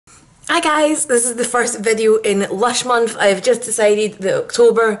Hi guys, this is the first video in Lush month. I've just decided that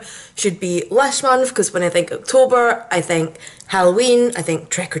October should be Lush month because when I think October, I think Halloween, I think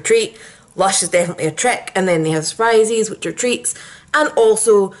trick or treat. Lush is definitely a trick, and then they have surprises, which are treats. And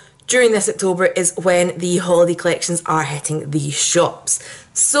also, during this October is when the holiday collections are hitting the shops.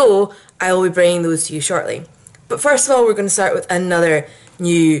 So, I will be bringing those to you shortly. But first of all, we're going to start with another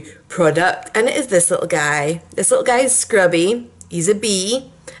new product, and it is this little guy. This little guy is Scrubee. He's a bee.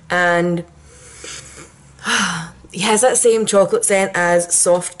 And he has that same chocolate scent as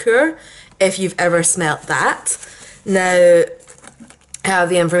Soft Core, if you've ever smelt that. Now, I have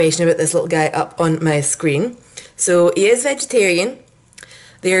the information about this little guy up on my screen. So, he is vegetarian.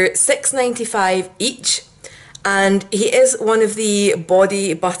 They're $6.95 each. And he is one of the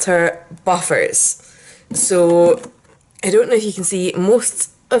body butter buffers. So, I don't know if you can see,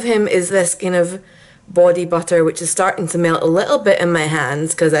 most of him is this kind of body butter, which is starting to melt a little bit in my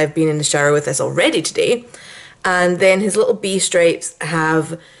hands because I've been in the shower with this already today. And then his little bee stripes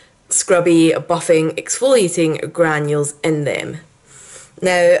have Scrubee buffing exfoliating granules in them.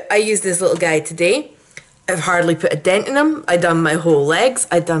 Now, I used this little guy today. I've hardly put a dent in him. I've done my whole legs.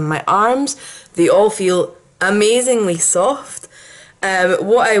 I've done my arms. They all feel amazingly soft.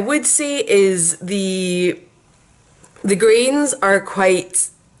 What I would say is the grains are quite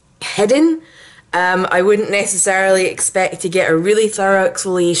hidden. I wouldn't necessarily expect to get a really thorough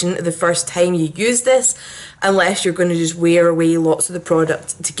exfoliation the first time you use this, unless you're going to just wear away lots of the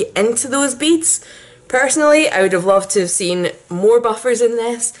product to get into those beads. Personally, I would have loved to have seen more buffers in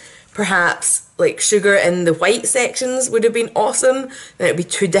this. Perhaps like sugar in the white sections would have been awesome. Then it would be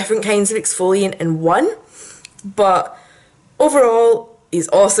two different kinds of exfoliant in one. But overall, he's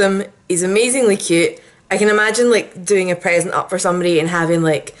awesome. He's amazingly cute. I can imagine like doing a present up for somebody and having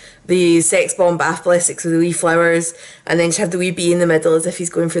like the sex bomb bath ballistics with the wee flowers, and then just have the wee bee in the middle as if he's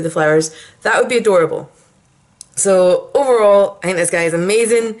going through the flowers. That would be adorable. So overall, I think this guy is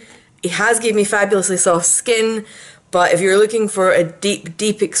amazing. He has given me fabulously soft skin, but if you're looking for a deep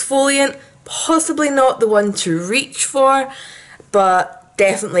exfoliant, possibly not the one to reach for, but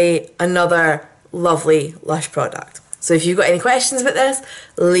definitely another lovely Lush product. So if you've got any questions about this,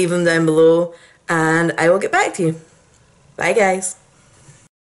 leave them down below and I will get back to you. Bye guys.